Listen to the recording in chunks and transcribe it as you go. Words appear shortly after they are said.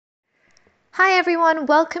Hi everyone,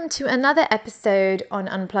 welcome to another episode on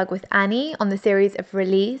Unplug with Annie on the series of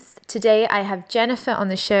Release. Today I have Jennifer on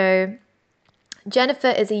the show. Jennifer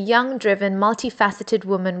is a young, driven, multifaceted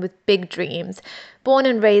woman with big dreams. Born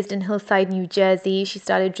and raised in Hillside, New Jersey, she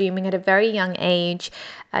started dreaming at a very young age,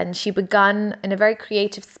 and she began in a very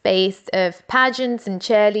creative space of pageants and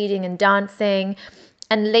cheerleading and dancing,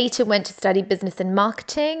 and later went to study business and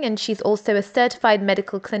marketing. And she's also a certified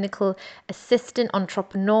medical clinical assistant,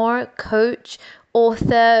 entrepreneur, coach,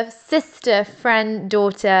 author, sister, friend,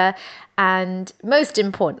 daughter, and most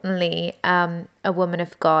importantly, a woman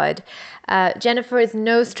of God. Jennifer is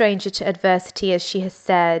no stranger to adversity, as she has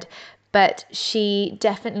said, but she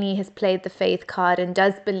definitely has played the faith card and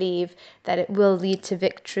does believe that it will lead to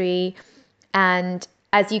victory. And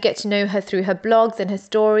as you get to know her through her blogs and her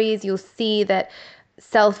stories, you'll see that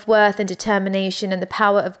self-worth and determination and the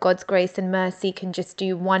power of God's grace and mercy can just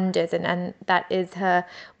do wonders. And that is her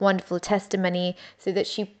wonderful testimony, so that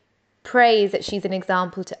she prays that she's an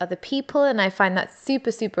example to other people. And I find that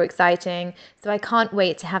super, super exciting. So I can't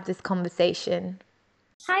wait to have this conversation.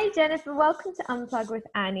 Hi, Jennifer. Welcome to Unplug with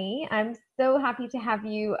Annie. I'm so happy to have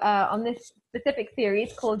you on this specific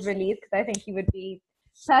series called Release because I think you would be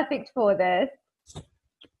perfect for this.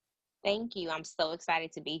 Thank you. I'm so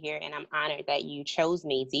excited to be here, and I'm honored that you chose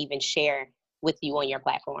me to even share with you on your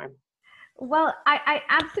platform. Well, I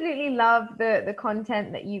absolutely love the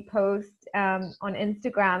content that you post on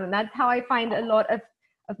Instagram, and that's how I find a lot of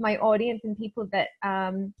my audience and people that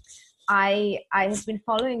I have been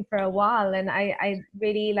following for a while, and I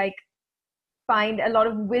really like find a lot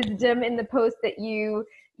of wisdom in the post that you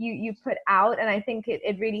put out, and I think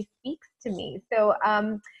it really speaks to me. So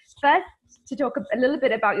first, to talk a little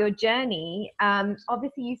bit about your journey.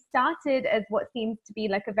 Obviously you started as what seems to be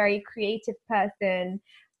like a very creative person.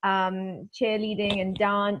 Cheerleading and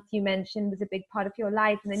dance, you mentioned, was a big part of your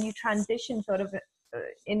life, and then you transitioned sort of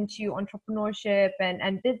into entrepreneurship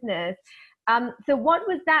and business. So what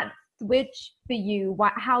was that switch for you?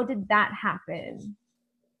 How did that happen?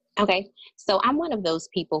 Okay. So I'm one of those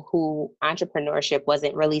people who entrepreneurship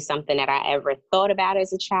wasn't really something that I ever thought about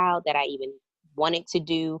as a child, that I even wanted to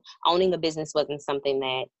do. Owning a business wasn't something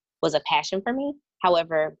that was a passion for me.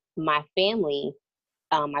 However, my family,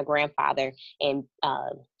 my grandfather, and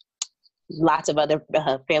lots of other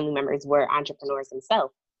family members were entrepreneurs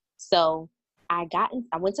themselves. So I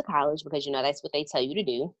went to college because, that's what they tell you to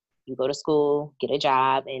do. You go to school, get a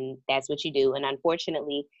job, and that's what you do. And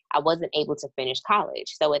unfortunately, I wasn't able to finish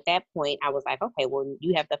college. So at that point, I was like, okay, well,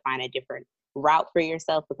 you have to find a different route for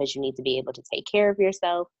yourself because you need to be able to take care of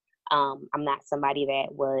yourself. I'm not somebody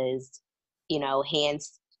that was,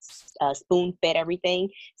 hands spoon fed everything.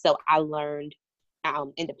 So I learned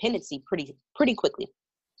independency pretty quickly.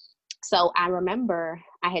 So I remember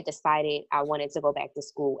I had decided I wanted to go back to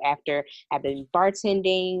school after I've been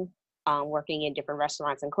bartending, working in different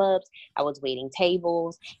restaurants and clubs. I was waiting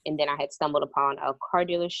tables, and then I had stumbled upon a car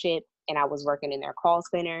dealership, and I was working in their call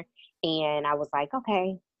center. And I was like,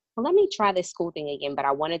 okay, well, let me try this school thing again. But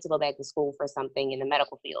I wanted to go back to school for something in the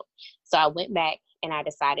medical field. So I went back and I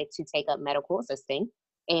decided to take up medical assisting.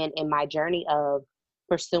 And in my journey of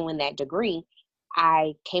pursuing that degree,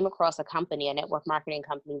 I came across a company, a network marketing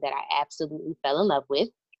company that I absolutely fell in love with.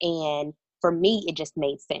 And for me, it just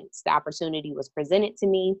made sense. The opportunity was presented to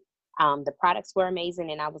me. The products were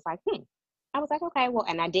amazing. And I was like, I was like, okay, well,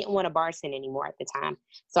 and I didn't want to bartend anymore at the time.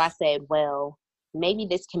 So I said, well, maybe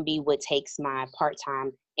this can be what takes my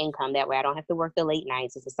part-time income. That way I don't have to work the late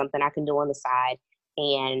nights. This is something I can do on the side.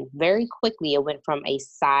 And very quickly, it went from a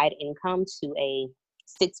side income to a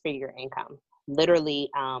six-figure income. Literally,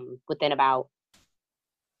 within about,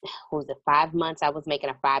 what was it, 5 months, I was making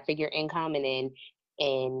a five-figure income. And then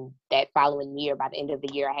in that following year, by the end of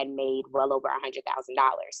the year, I had made well over $100,000.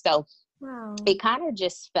 So Wow. it kind of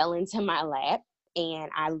just fell into my lap, and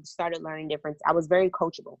I started learning different. I was very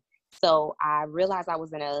coachable. So I realized I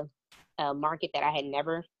was in a market that I had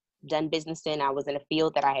never done business in. I was in a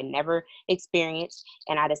field that I had never experienced.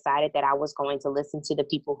 And I decided that I was going to listen to the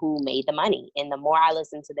people who made the money. And the more I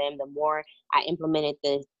listened to them, the more I implemented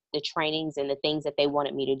the trainings and the things that they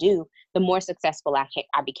wanted me to do, the more successful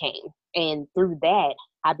I became. And through that,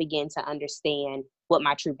 I began to understand what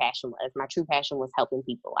my true passion was. My true passion was helping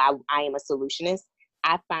people. I am a solutionist.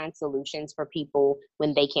 I find solutions for people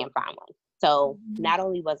when they can't find one. So not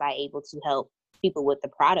only was I able to help people with the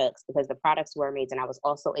products, because the products were amazing, I was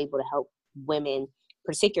also able to help women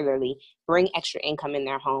particularly bring extra income in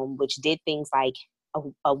their home, which did things like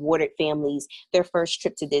awarded families their first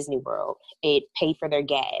trip to Disney World. It paid for their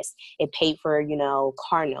gas. It paid for,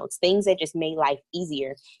 car notes, things that just made life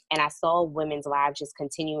easier. And I saw women's lives just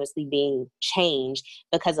continuously being changed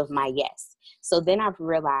because of my yes. So then I've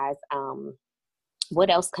realized, what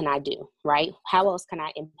else can I do, right? How else can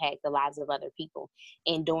I impact the lives of other people?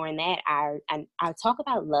 And during that, I talk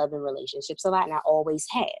about love and relationships a lot, and I always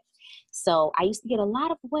have. So I used to get a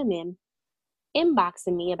lot of women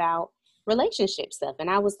inboxing me about relationship stuff. And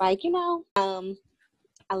I was like,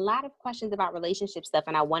 a lot of questions about relationship stuff.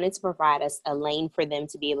 And I wanted to provide us a lane for them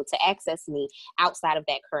to be able to access me outside of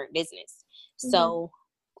that current business. Mm-hmm. So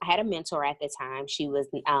I had a mentor at the time. She was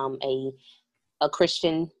a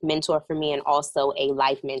Christian mentor for me and also a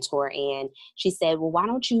life mentor. And she said, well, why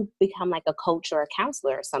don't you become like a coach or a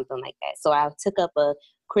counselor or something like that? So I took up a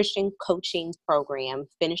Christian coaching program,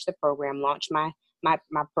 finished the program, launched my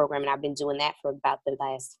program. And I've been doing that for about the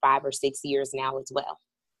last 5 or 6 years now as well.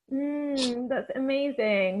 That's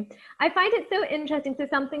amazing. I find it so interesting. So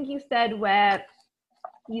something you said where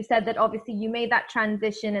you said that obviously you made that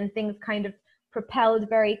transition and things kind of propelled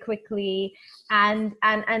very quickly, and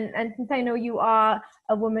since I know you are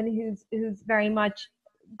a woman who's very much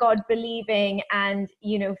God believing and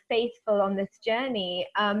faithful on this journey,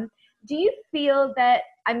 do you feel that,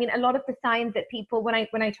 I mean, a lot of the signs that people, when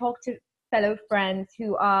I talk to fellow friends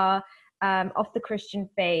who are of the Christian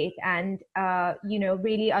faith and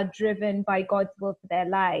really are driven by God's will for their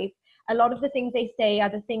life, a lot of the things they say are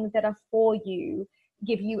the things that are for you,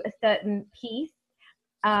 give you a certain peace.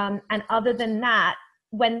 And other than that,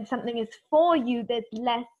 when something is for you, there's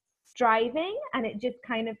less striving and it just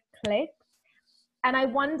kind of clicks. And I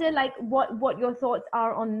wonder, like, what your thoughts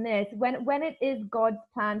are on this. When it is God's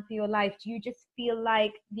plan for your life, do you just feel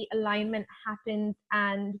like the alignment happens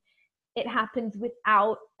and it happens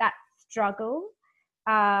without that struggle?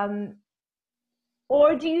 Or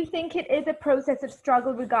do you think it is a process of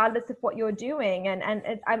struggle regardless of what you're doing? And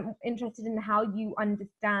I'm interested in how you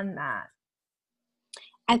understand that.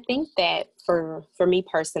 I think that for me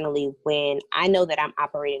personally, when I know that I'm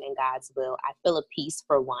operating in God's will, I feel a peace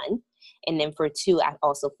for one. And then for two, I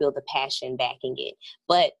also feel the passion backing it.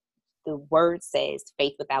 But the word says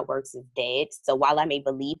faith without works is dead. So while I may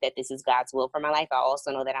believe that this is God's will for my life, I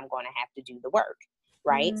also know that I'm going to have to do the work.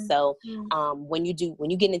 Right. Mm-hmm. So when you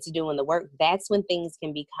get into doing the work, that's when things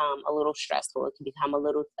can become a little stressful. It can become a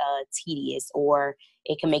little tedious, or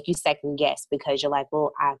it can make you second guess because you're like,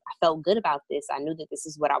 well, I felt good about this. I knew that this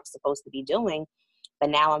is what I was supposed to be doing, but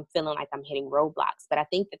now I'm feeling like I'm hitting roadblocks. But I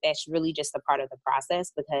think that that's really just a part of the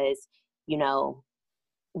process because,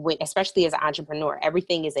 especially as an entrepreneur,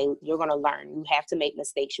 everything you're going to learn. You have to make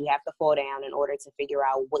mistakes. You have to fall down in order to figure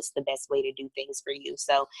out what's the best way to do things for you.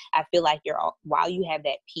 So I feel like while you have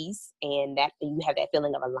that peace and that you have that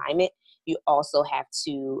feeling of alignment, you also have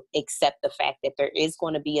to accept the fact that there is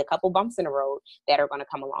going to be a couple bumps in the road that are going to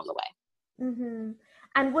come along the way. Mm-hmm.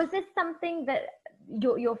 And was this something that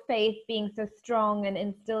your faith being so strong and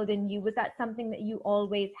instilled in you, was that something that you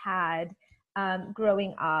always had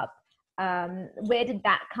growing up? Where did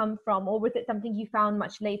that come from? Or was it something you found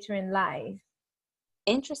much later in life?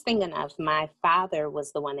 Interesting enough, my father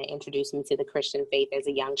was the one that introduced me to the Christian faith as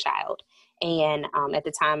a young child. And at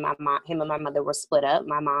the time, him and my mother were split up.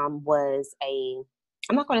 My mom was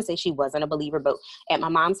I'm not going to say she wasn't a believer, but at my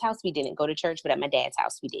mom's house, we didn't go to church, but at my dad's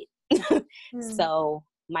house, we did. So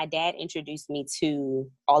my dad introduced me to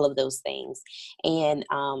all of those things. And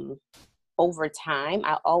over time,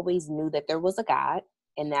 I always knew that there was a God.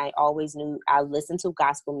 And I always knew I listened to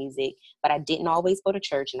gospel music, but I didn't always go to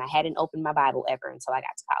church, and I hadn't opened my Bible ever until I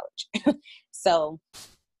got to college. So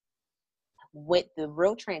what the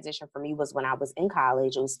real transition for me was when I was in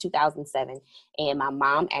college. It was 2007, and my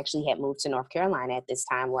mom actually had moved to North Carolina at this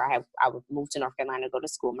time, where I would move to North Carolina to go to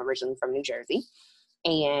school. I'm originally from New Jersey,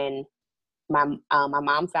 and my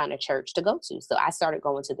mom found a church to go to. So I started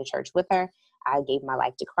going to the church with her. I gave my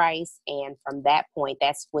life to Christ. And from that point,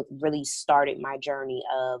 that's what really started my journey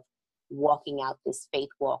of walking out this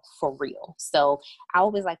faith walk for real. So I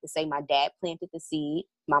always like to say my dad planted the seed.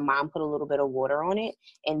 My mom put a little bit of water on it.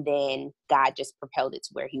 And then God just propelled it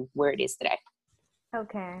to where it is today.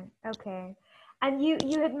 Okay. And you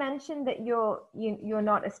had mentioned that you're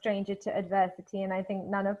not a stranger to adversity, and I think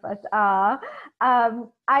none of us are. I've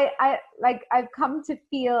come to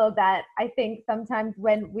feel that I think sometimes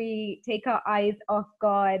when we take our eyes off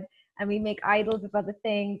God and we make idols of other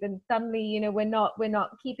things, and suddenly we're not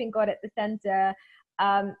keeping God at the center,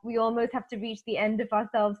 we almost have to reach the end of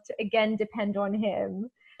ourselves to again depend on Him.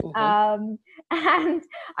 Mm-hmm. And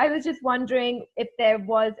I was just wondering if there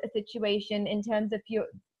was a situation in terms of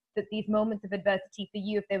that these moments of adversity for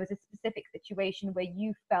you, if there was a specific situation where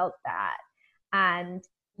you felt that, and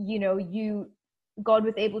God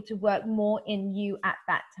was able to work more in you at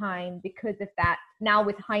that time because of that. Now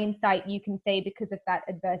with hindsight, you can say because of that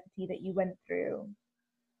adversity that you went through.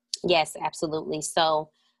 Yes, absolutely. So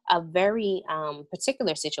a very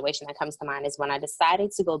particular situation that comes to mind is when I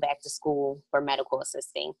decided to go back to school for medical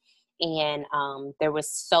assisting. And there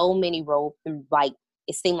was so many like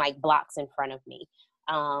it seemed like blocks in front of me.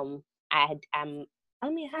 I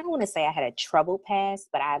don't want to say I had a troubled past,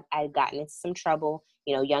 but I'd gotten into some trouble.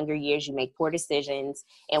 Younger years, you make poor decisions.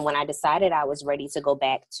 And when I decided I was ready to go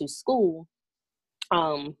back to school,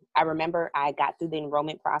 I remember I got through the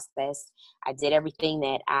enrollment process. I did everything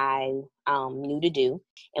that I knew to do.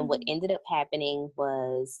 And what ended up happening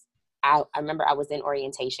was I remember I was in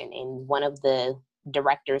orientation, and one of the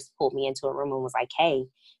directors pulled me into a room and was like, hey,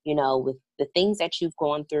 with the things that you've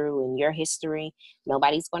gone through in your history,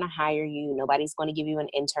 nobody's going to hire you. Nobody's going to give you an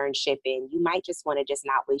internship, and you might just want to just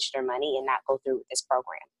not waste your money and not go through with this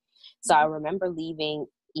program. So I remember leaving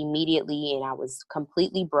immediately, and I was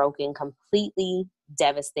completely broken, completely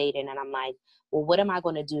devastated. And I'm like, well, what am I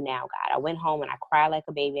going to do now, God? I went home and I cried like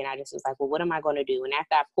a baby, and I just was like, well, what am I going to do? And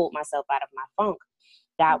after I pulled myself out of my funk,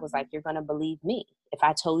 God was like, you're going to believe me. If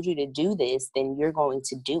I told you to do this, then you're going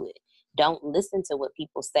to do it. Don't listen to what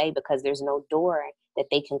people say, because there's no door that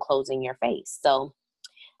they can close in your face. So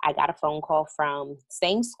I got a phone call from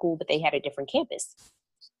same school, but they had a different campus.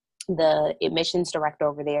 The admissions director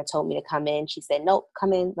over there told me to come in. She said, nope,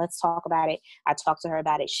 come in. Let's talk about it. I talked to her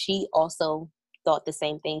about it. She also thought the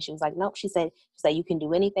same thing. She was like, nope. She said, you can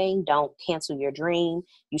do anything. Don't cancel your dream.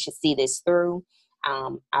 You should see this through.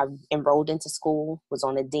 I enrolled into school, was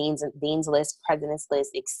on the dean's list, president's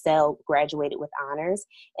list, excelled, graduated with honors.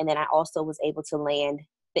 And then I also was able to land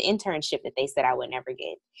the internship that they said I would never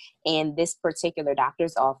get. And this particular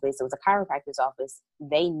doctor's office, it was a chiropractor's office,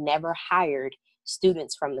 they never hired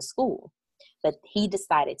students from the school, but he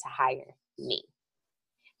decided to hire me.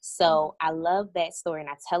 So I love that story, and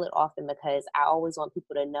I tell it often because I always want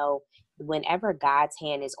people to know, whenever God's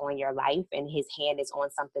hand is on your life and his hand is on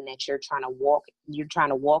something that you're trying to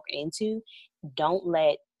walk into, don't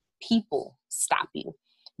let people stop you.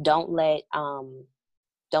 Don't let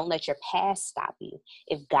your past stop you.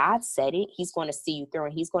 If God said it, he's going to see you through,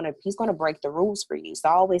 and he's going to break the rules for you. So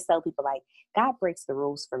I always tell people, like, God breaks the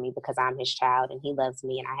rules for me because I'm his child and he loves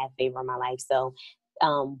me and I have favor in my life. So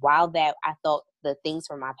while that I thought the things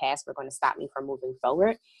from my past were going to stop me from moving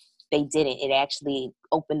forward, they didn't. It actually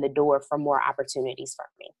opened the door for more opportunities for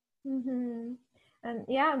me. Mm-hmm. And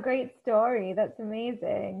yeah, great story. That's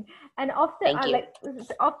amazing. And off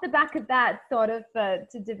the back of that, sort of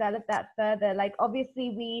to develop that further, like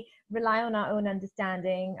obviously we rely on our own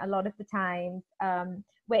understanding a lot of the time.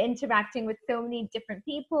 We're interacting with so many different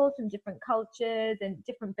people from different cultures and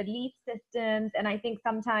different belief systems, and I think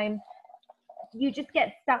sometimes you just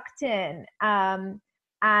get sucked in.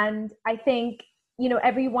 And I think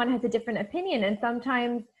everyone has a different opinion, and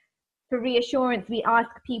sometimes for reassurance we ask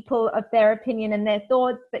people of their opinion and their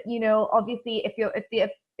thoughts, but obviously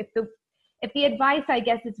if the advice, I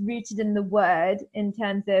guess, is rooted in the word, in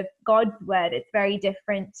terms of God's word, it's very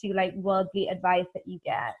different to like worldly advice that you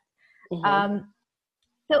get.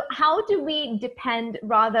 So how do we depend,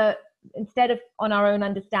 rather, instead of on our own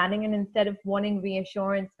understanding and instead of wanting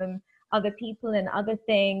reassurance from other people and other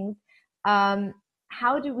things,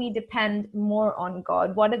 how do we depend more on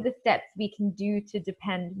God? What are the steps we can do to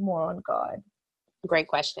depend more on God? Great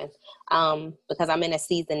question. Because I'm in a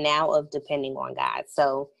season now of depending on God.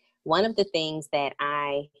 So one of the things that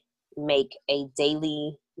I make a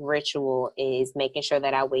daily ritual is making sure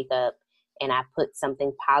that I wake up and I put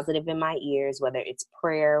something positive in my ears, whether it's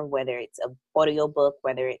prayer, whether it's an audio book,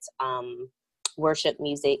 whether it's worship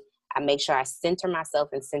music. I make sure I center myself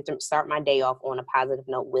and start my day off on a positive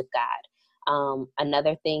note with God.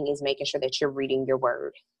 Another thing is making sure that you're reading your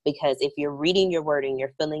word, because if you're reading your word and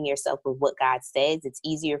you're filling yourself with what God says, it's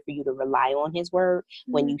easier for you to rely on his word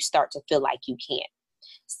when you start to feel like you can't.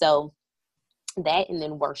 So that, and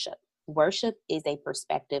then worship. Worship is a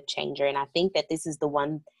perspective changer. And I think that this is the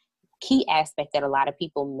one key aspect that a lot of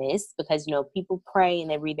people miss, because, people pray and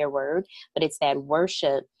they read their word, but it's that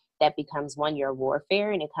worship that becomes your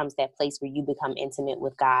warfare, and it comes that place where you become intimate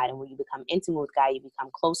with God. And when you become intimate with God, you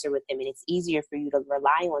become closer with him, and it's easier for you to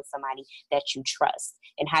rely on somebody that you trust.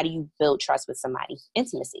 And how do you build trust with somebody?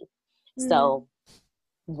 Intimacy. So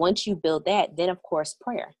once you build that, then of course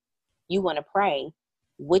prayer. You want to pray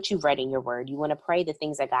what you've read in your word. You want to pray the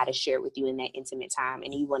things that God has shared with you in that intimate time.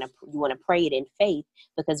 And you want to pray it in faith,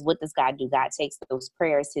 because what does God do? God takes those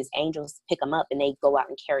prayers, his angels pick them up and they go out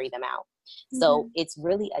and carry them out. So it's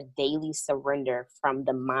really a daily surrender from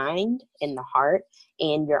the mind and the heart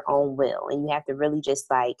and your own will. And you have to really just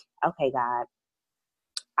like, okay, God,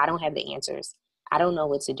 I don't have the answers. I don't know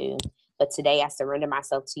what to do. But today I surrender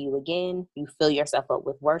myself to you again. You fill yourself up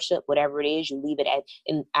with worship, whatever it is, you leave it at.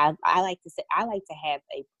 And I like to say, I like to have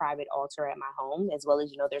a private altar at my home, as well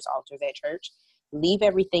as, there's altars at church. Leave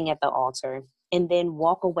everything at the altar and then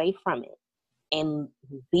walk away from it and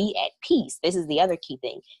be at peace. This is the other key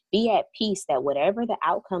thing. Be at peace that whatever the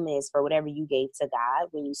outcome is for whatever you gave to God,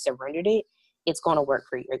 when you surrendered it, it's going to work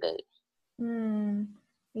for your good.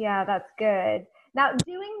 Yeah, that's good. Now,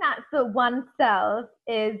 doing that for oneself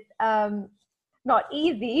is not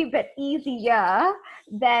easy, but easier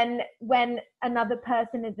than when another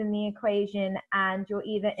person is in the equation and you're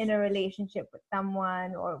either in a relationship with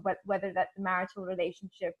someone, or whether that's a marital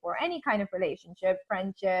relationship or any kind of relationship,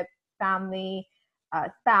 friendship, family,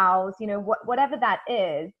 spouse, whatever that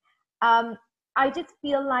is. I just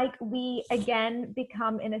feel like we, again,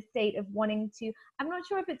 become in a state of wanting to, I'm not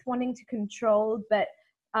sure if it's wanting to control, but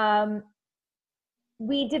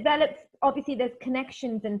we develop, obviously there's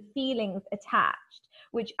connections and feelings attached,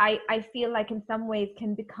 which I feel like in some ways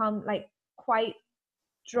can become like quite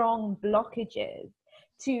strong blockages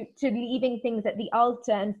to leaving things at the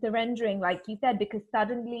altar and surrendering, like you said, because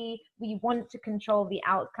suddenly we want to control the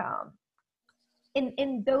outcome.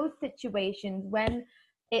 In those situations, when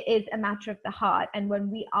it is a matter of the heart and when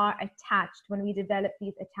we are attached, when we develop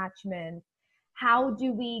these attachments, how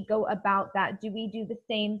do we go about that? Do we do the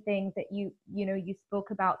same things that you spoke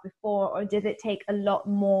about before, or does it take a lot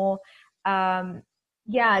more? Does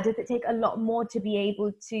it take a lot more to be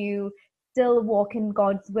able to still walk in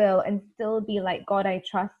God's will and still be like, God, I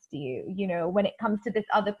trust you, when it comes to this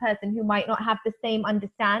other person who might not have the same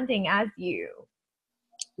understanding as you?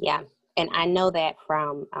 Yeah. And I know that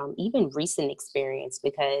from even recent experience,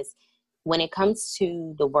 because when it comes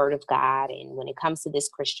to the word of God and when it comes to this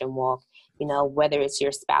Christian walk, whether it's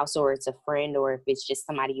your spouse or it's a friend, or if it's just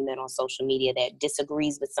somebody you met on social media that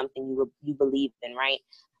disagrees with something you believe in, right?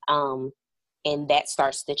 And that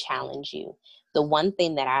starts to challenge you. The one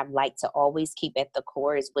thing that I like to always keep at the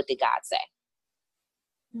core is, what did God say?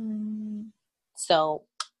 So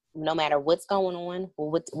no matter what's going on,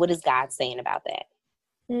 well, what is God saying about that?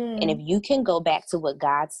 And if you can go back to what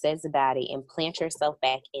God says about it and plant yourself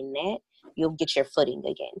back in that, you'll get your footing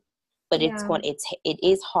again. But it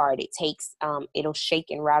is hard. It takes, it'll shake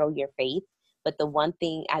and rattle your faith. But the one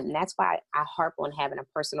thing, and that's why I harp on having a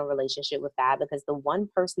personal relationship with God, because the one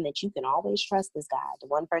person that you can always trust is God. The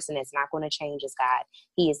one person that's not going to change is God.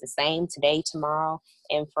 He is the same today, tomorrow,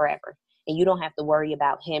 and forever. And you don't have to worry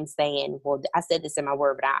about him saying, well, I said this in my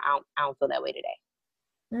word, but I don't feel that way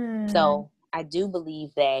today. So I do believe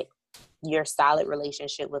that your solid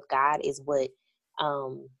relationship with God is what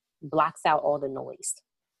blocks out all the noise.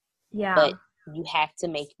 Yeah. But you have to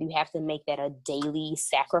make that a daily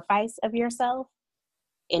sacrifice of yourself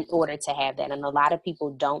in order to have that. And a lot of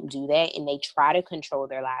people don't do that, and they try to control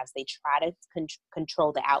their lives. They try to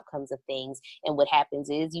control the outcomes of things. And what happens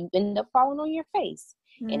is you end up falling on your face.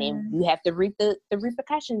 And then you have to reap the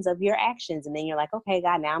repercussions of your actions. And then you're like, okay,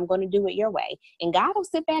 God, now I'm going to do it your way. And God will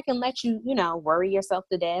sit back and let you, worry yourself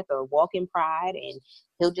to death or walk in pride. And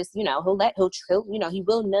he'll just, he will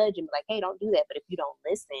nudge and be like, hey, don't do that. But if you don't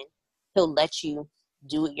listen, he'll let you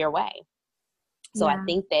do it your way. So I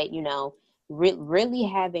think that, really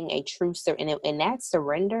having a true and that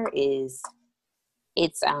surrender is,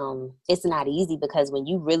 it's not easy, because when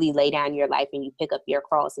you really lay down your life and you pick up your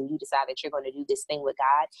cross and you decide that you're going to do this thing with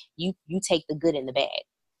God, you take the good and the bad.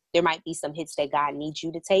 There might be some hits that God needs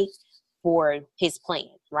you to take for his plan,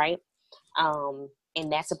 right? And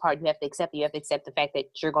that's a part you have to accept. You have to accept the fact that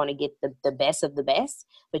you're going to get the best of the best,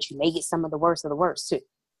 but you may get some of the worst too.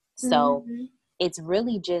 So it's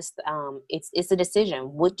really just, it's a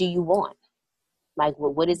decision. What do you want? Like,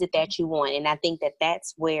 what is it that you want? And I think that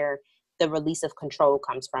that's where the release of control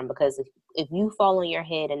comes from, because if you fall on your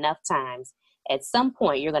head enough times, at some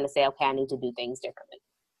point you're going to say, okay, I need to do things differently.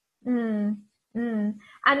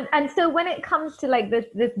 And so when it comes to like this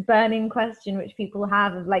burning question which people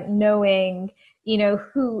have of like knowing,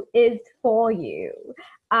 who is for you,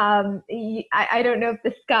 I don't know if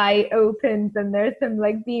the sky opens and there's some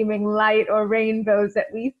like beaming light or rainbows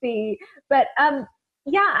that we see, but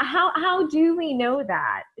how do we know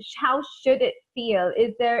that? How should it feel?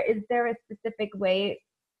 Is there a specific way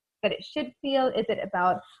that it should feel? Is it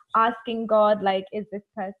about asking God, like, is this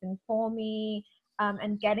person for me?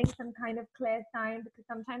 and getting some kind of clear sign, because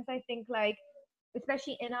sometimes I think like,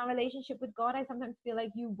 especially in our relationship with God, I sometimes feel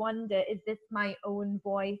like you wonder, is this my own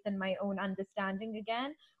voice and my own understanding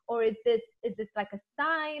again? Or is this like a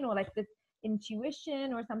sign, or like this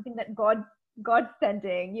intuition or something that God's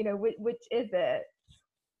sending, which is it?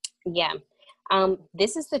 Yeah.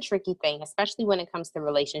 This is the tricky thing, especially when it comes to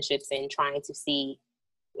relationships and trying to see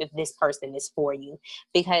if this person is for you,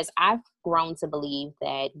 because I've grown to believe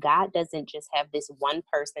that God doesn't just have this one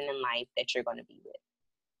person in life that you're going to be with.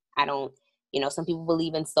 I don't, some people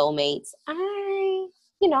believe in soulmates.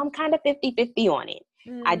 I'm kind of 50-50 on it.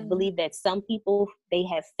 I believe that some people, they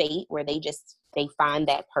have fate where they find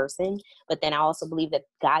that person. But then I also believe that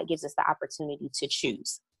God gives us the opportunity to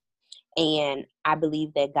choose. And I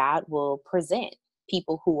believe that God will present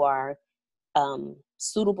people who are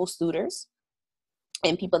suitable suitors,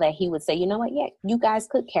 and people that he would say, you know what, yeah, you guys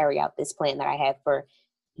could carry out this plan that I have for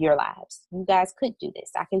your lives. You guys could do this.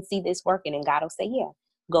 I can see this working. And God will say, yeah,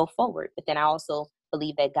 go forward. But then I also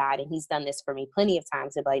believe that God, and he's done this for me plenty of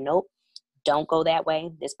times, to be like, nope, don't go that way.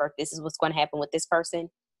 This is what's going to happen with this person.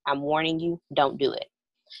 I'm warning you, don't do it.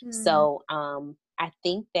 So I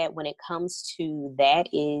think that when it comes to that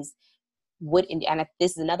is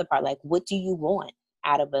this is another part, like, what do you want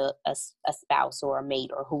out of a spouse or a mate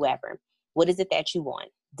or whoever? What is it that you want?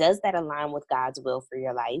 Does that align with God's will for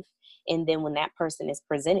your life? And then when that person is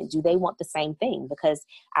presented, do they want the same thing? Because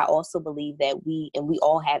I also believe that we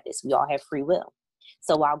all have this, we all have free will.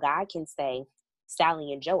 So while God can say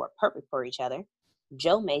Sally and Joe are perfect for each other,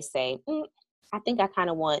 Joe may say, I think I kind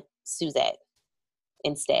of want Suzette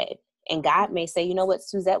instead. And God may say, you know what,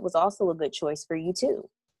 Suzette was also a good choice for you too.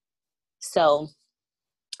 So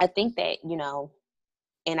I think that,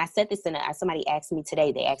 and I said this somebody asked me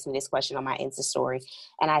today, they asked me this question on my Insta story.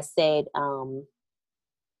 And I said,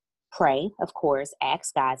 pray, of course,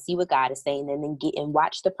 ask God, see what God is saying, and then get and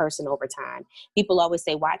watch the person over time. People always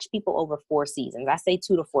say, watch people over 4 seasons. I say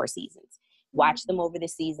 2 to 4 seasons. Watch them over the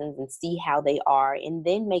seasons and see how they are, and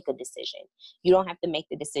then make a decision. You don't have to make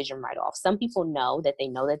the decision right off. Some people know that they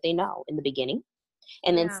know in the beginning.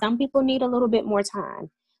 And then some people need a little bit more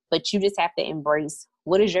time, but you just have to embrace,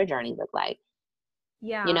 what does your journey look like?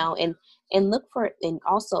 Yeah. And look for, and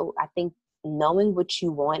also I think knowing what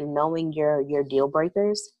you want and knowing your deal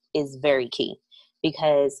breakers is very key,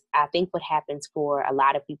 because I think what happens for a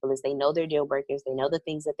lot of people is they know their deal breakers, they know the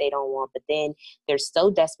things that they don't want, but then they're so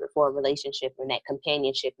desperate for a relationship and that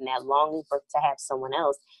companionship and that longing to have someone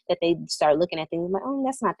else that they start looking at things like, oh,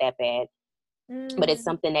 that's not that bad. But it's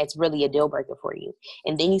something that's really a deal breaker for you.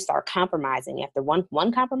 And then you start compromising. After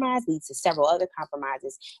one compromise leads to several other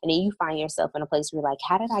compromises. And then you find yourself in a place where you're like,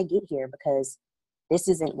 how did I get here? Because this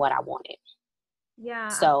isn't what I wanted. Yeah,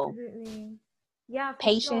 so absolutely. Yeah,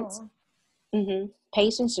 patience. Sure.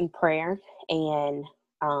 Patience and prayer and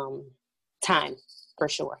time, for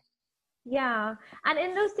sure. Yeah. And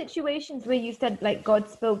in those situations where you said like God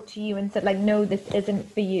spoke to you and said like, no, this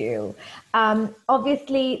isn't for you.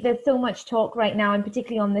 Obviously there's so much talk right now, and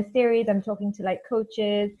particularly on this series, I'm talking to like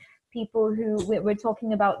coaches, people who we're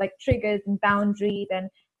talking about like triggers and boundaries,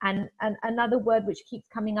 and another word which keeps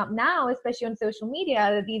coming up now, especially on social media,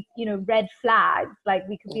 are these, red flags. Like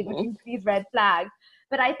we could be looking for these red flags.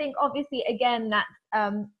 But I think obviously, again, that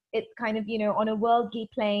it's kind of, on a worldly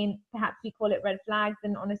plane, perhaps we call it red flags,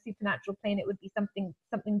 and on a supernatural plane, it would be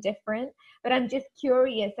something different. But I'm just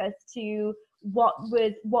curious as to what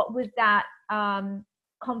was that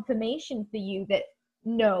confirmation for you that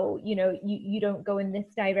no, you don't go in this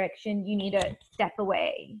direction, you need to step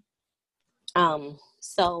away.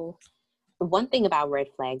 So one thing about red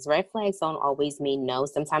flags don't always mean no.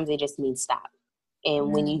 Sometimes they just mean stop.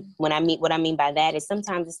 And what I mean by that is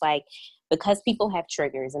sometimes it's like, because people have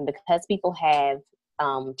triggers and because people have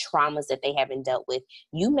traumas that they haven't dealt with,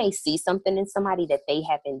 you may see something in somebody that they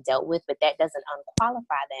haven't dealt with, but that doesn't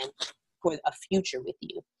unqualify them for a future with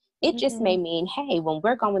you. It just may mean, hey, when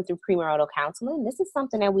we're going through premarital counseling, this is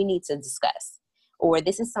something that we need to discuss. Or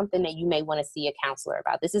this is something that you may want to see a counselor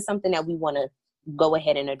about. This is something that we want to go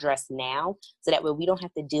ahead and address now, so that way we don't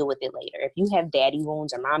have to deal with it later. If you have daddy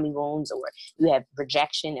wounds or mommy wounds, or you have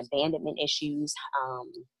rejection, abandonment issues,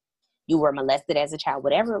 you were molested as a child,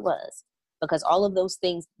 whatever it was, because all of those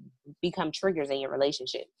things become triggers in your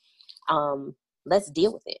relationship. Let's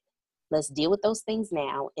deal with it. Let's deal with those things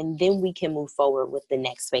now, and then we can move forward with the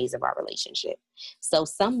next phase of our relationship. So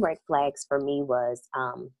some red flags for me was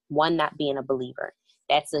one, not being a believer.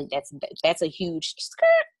 That's a huge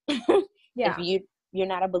skirt. Yeah. If you're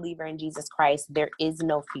not a believer in Jesus Christ, there is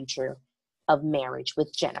no future of marriage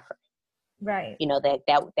with Jennifer. Right.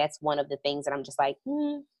 That's one of the things that I'm just like,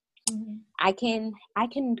 Mm-hmm. I can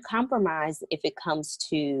compromise if it comes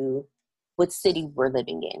to what city we're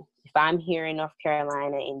living in. If I'm here in North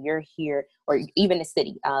Carolina and you're here, or even a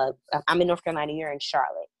city, I'm in North Carolina, you're in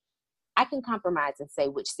Charlotte, I can compromise and say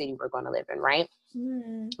which city we're going to live in, right?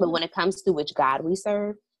 Mm-hmm. But when it comes to which God we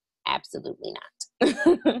serve, absolutely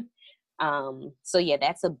not. So yeah,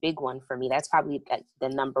 that's a big one for me. That's probably the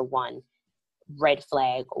number one red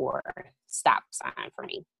flag or stop sign for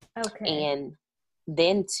me. Okay. And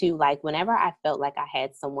then too, like whenever I felt like I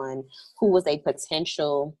had someone who was a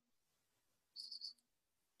potential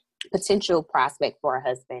prospect for a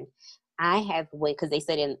husband, I have way, because they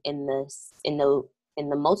said in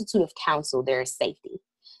the multitude of counsel there is safety.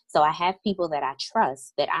 So I have people that I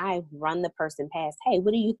trust that I run the person past. Hey,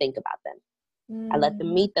 what do you think about them? I let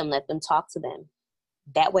them meet them, let them talk to them.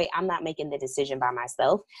 That way I'm not making the decision by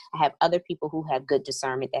myself. I have other people who have good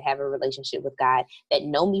discernment, that have a relationship with God, that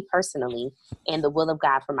know me personally and the will of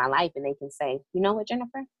God for my life. And they can say, you know what,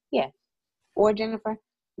 Jennifer? Yeah. Or Jennifer?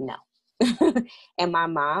 No. And my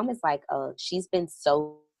mom is like, she's been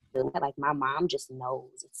so good. Like my mom just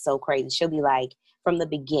knows. It's so crazy. She'll be like, from the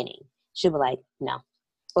beginning, she'll be like, no.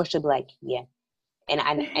 Or she'll be like, yeah.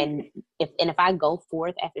 And if I go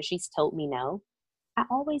forth after she's told me no, I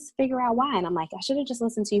always figure out why. And I'm like, I should have just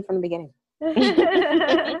listened to you from the beginning.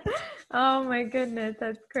 Oh my goodness,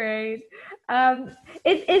 that's great.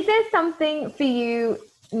 Is there something for you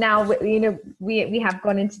now? You know, we have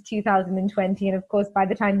gone into 2020, and of course, by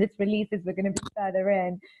the time this releases, we're going to be further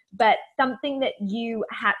in. But something that you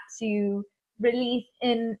had to release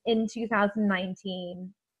in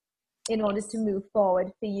 2019 in order to move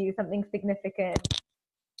forward for you, something significant.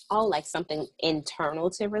 Oh, like something internal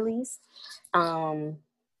to release. Or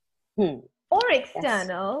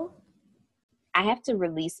external. I have to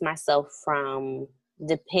release myself from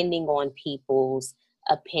depending on people's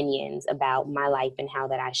opinions about my life and how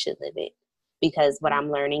that I should live it. Because what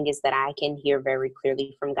I'm learning is that I can hear very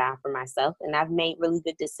clearly from God for myself. And I've made really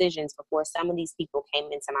good decisions before some of these people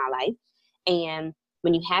came into my life. And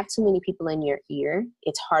when you have too many people in your ear,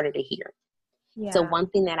 it's harder to hear. Yeah. So one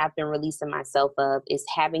thing that I've been releasing myself of is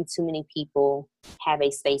having too many people have a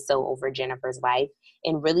say-so over Jennifer's life,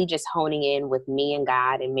 and really just honing in with me and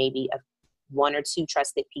God and maybe one or two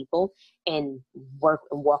trusted people, and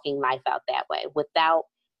walking life out that way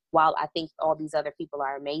while I think all these other people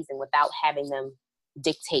are amazing, without having them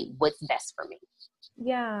dictate what's best for me.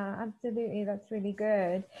 Yeah, absolutely. That's really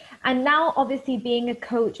good. And now, obviously, being a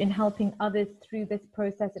coach and helping others through this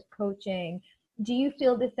process of coaching, do you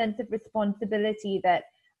feel this sense of responsibility that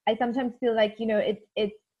I sometimes feel like, you know,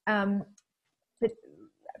 it's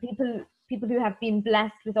people who have been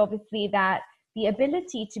blessed with obviously that the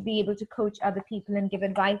ability to be able to coach other people and give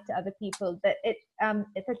advice to other people, that it's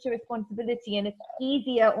such a responsibility, and it's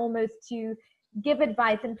easier almost to give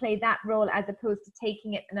advice and play that role as opposed to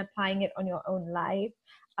taking it and applying it on your own life.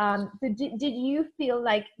 So did you feel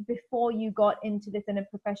like before you got into this in a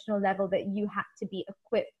professional level that you had to be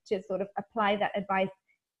equipped to sort of apply that advice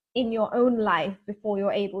in your own life before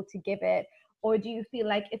you're able to give it? Or do you feel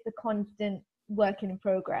like it's a constant work in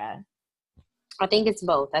progress? I think it's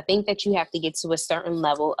both. I think that you have to get to a certain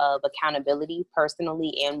level of accountability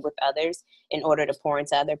personally and with others in order to pour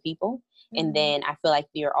into other people. Mm-hmm. And then I feel like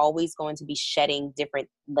you're always going to be shedding different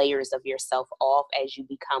layers of yourself off as you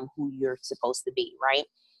become who you're supposed to be, right?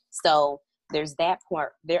 So there's that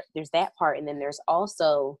part. There's that part, and then there's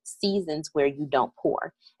also seasons where you don't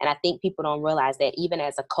pour. And I think people don't realize that even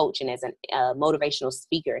as a coach and as a motivational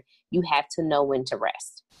speaker, you have to know when to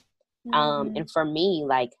rest. Mm-hmm. And for me,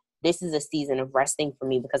 like, this is a season of resting for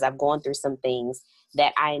me because I've gone through some things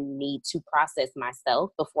that I need to process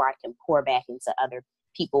myself before I can pour back into other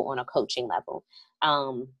people on a coaching level.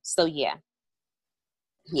 So yeah.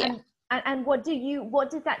 And what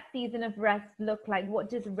does that season of rest look like?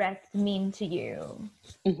 What does rest mean to you?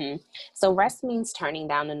 Mm-hmm. So rest means turning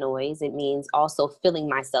down the noise. It means also filling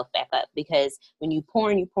myself back up, because when you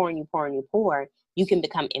pour and you pour and you pour and you pour, you can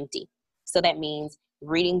become empty. So that means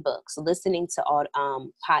reading books, listening to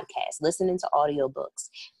podcasts, listening to audiobooks,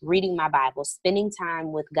 reading my Bible, spending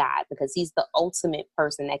time with God, because he's the ultimate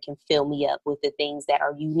person that can fill me up with the things that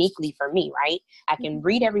are uniquely for me, right? I can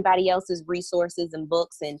read everybody else's resources and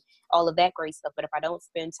books and all of that great stuff, but if I don't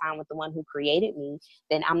spend time with the one who created me,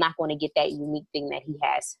 then I'm not going to get that unique thing that he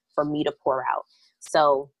has for me to pour out.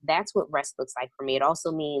 So that's what rest looks like for me. It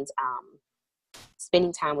also means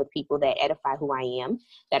spending time with people that edify who I am,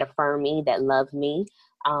 that affirm me, that love me.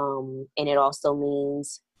 And it also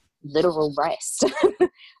means literal rest.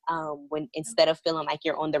 When instead of feeling like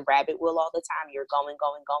you're on the rabbit wheel all the time, you're going,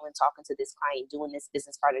 talking to this client, doing this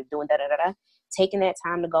business project, doing da-da-da-da, taking that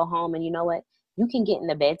time to go home. And you know what? you can get in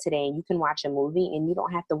the bed today and you can watch a movie and you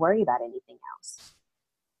don't have to worry about anything else.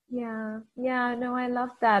 Yeah, yeah, no, I love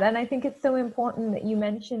that. And I think it's so important that you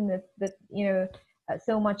mentioned that,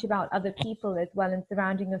 so much about other people as well, and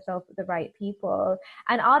surrounding yourself with the right people.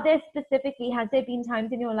 And has there been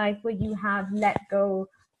times in your life where you have let go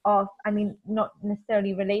of, I mean, not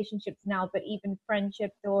necessarily relationships now, but even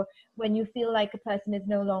friendships, or when you feel like a person is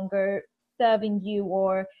no longer serving you,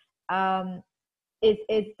 or um, is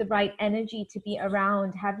the right energy to be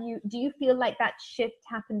around? Do you feel like that shift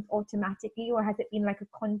happens automatically, or has it been like a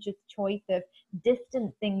conscious choice of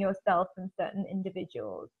distancing yourself from certain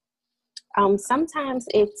individuals? Sometimes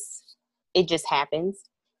it just happens,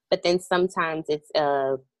 but then sometimes it's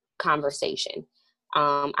a conversation.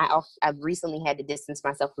 I've recently had to distance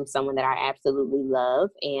myself from someone that I absolutely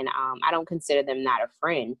love, and I don't consider them not a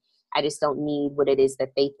friend. I just don't need what it is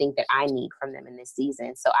that they think that I need from them in this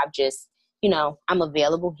season. So I've just, I'm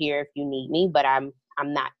available here if you need me, but I'm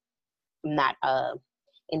not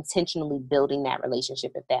intentionally building that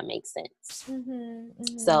relationship, if that makes sense.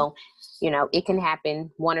 So, it can happen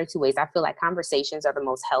one or two ways. I feel like conversations are the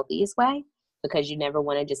most healthiest way, because you never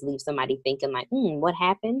want to just leave somebody thinking like, what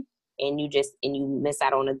happened? And you miss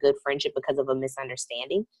out on a good friendship because of a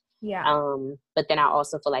misunderstanding. Yeah. But then I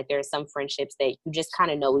also feel like there are some friendships that you just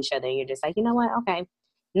kind of know each other and you're just like, you know what? Okay.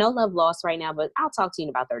 No love lost right now, but I'll talk to you in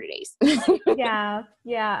about 30 days.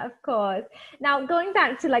 Yeah, of course. Now, going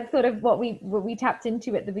back to like sort of what we tapped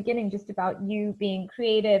into at the beginning, just about you being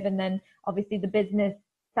creative, and then obviously the business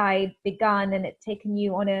side begun, and it's taken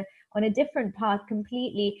you on a different path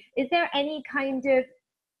completely. Is there any kind of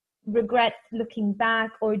regrets looking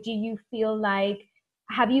back, or do you feel like,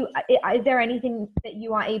 is there anything that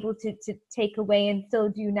you are able to take away and still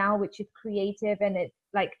do now, which is creative and it's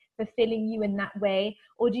like fulfilling you in that way?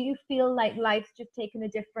 Or do you feel like life's just taken a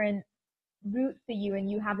different route for you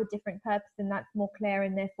and you have a different purpose and that's more clear,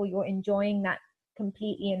 and therefore you're enjoying that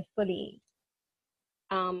completely and fully?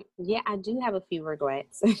 Yeah, I do have a few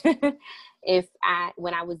regrets.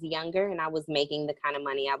 When I was younger and I was making the kind of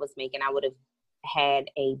money I was making, I would have had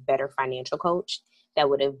a better financial coach that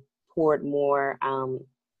would have poured more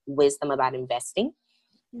wisdom about investing.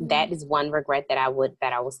 That is one regret that I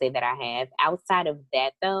will say that I have. Outside of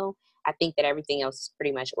that, though, I think that everything else is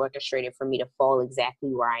pretty much orchestrated for me to fall exactly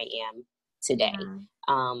where I am today.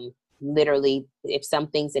 Literally, if some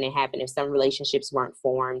things didn't happen, if some relationships weren't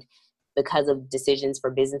formed because of decisions for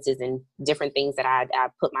businesses and different things that I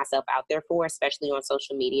put myself out there for, especially on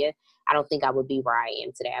social media, I don't think I would be where I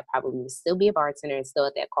am today. I probably would still be a bartender and still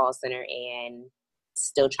at that call center and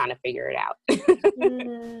still trying to figure it out.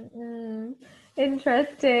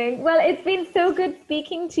 Interesting. Well, it's been so good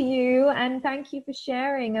speaking to you, and thank you for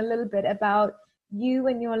sharing a little bit about you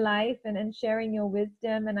and your life, and sharing your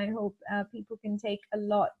wisdom, and I hope people can take a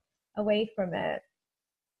lot away from it.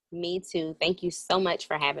 Me too. Thank you so much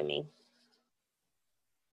for having me.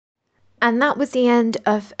 And that was the end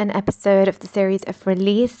of an episode of the series of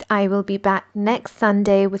Release. I will be back next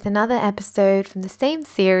Sunday with another episode from the same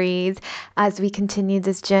series as we continue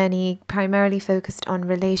this journey, primarily focused on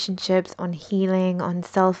relationships, on healing, on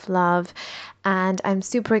self-love. And I'm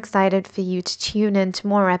super excited for you to tune in to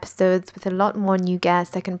more episodes with a lot more new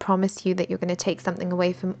guests. I can promise you that you're going to take something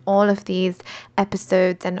away from all of these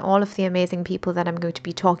episodes and all of the amazing people that I'm going to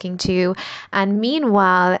be talking to. And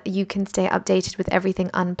meanwhile, you can stay updated with everything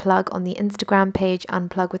Unplug on the Instagram page,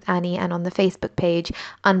 Unplug with Annie, and on the Facebook page,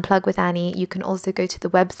 Unplug with Annie. You can also go to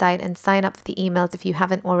the website and sign up for the emails if you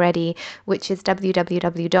haven't already, which is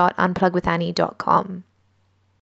www.unplugwithannie.com.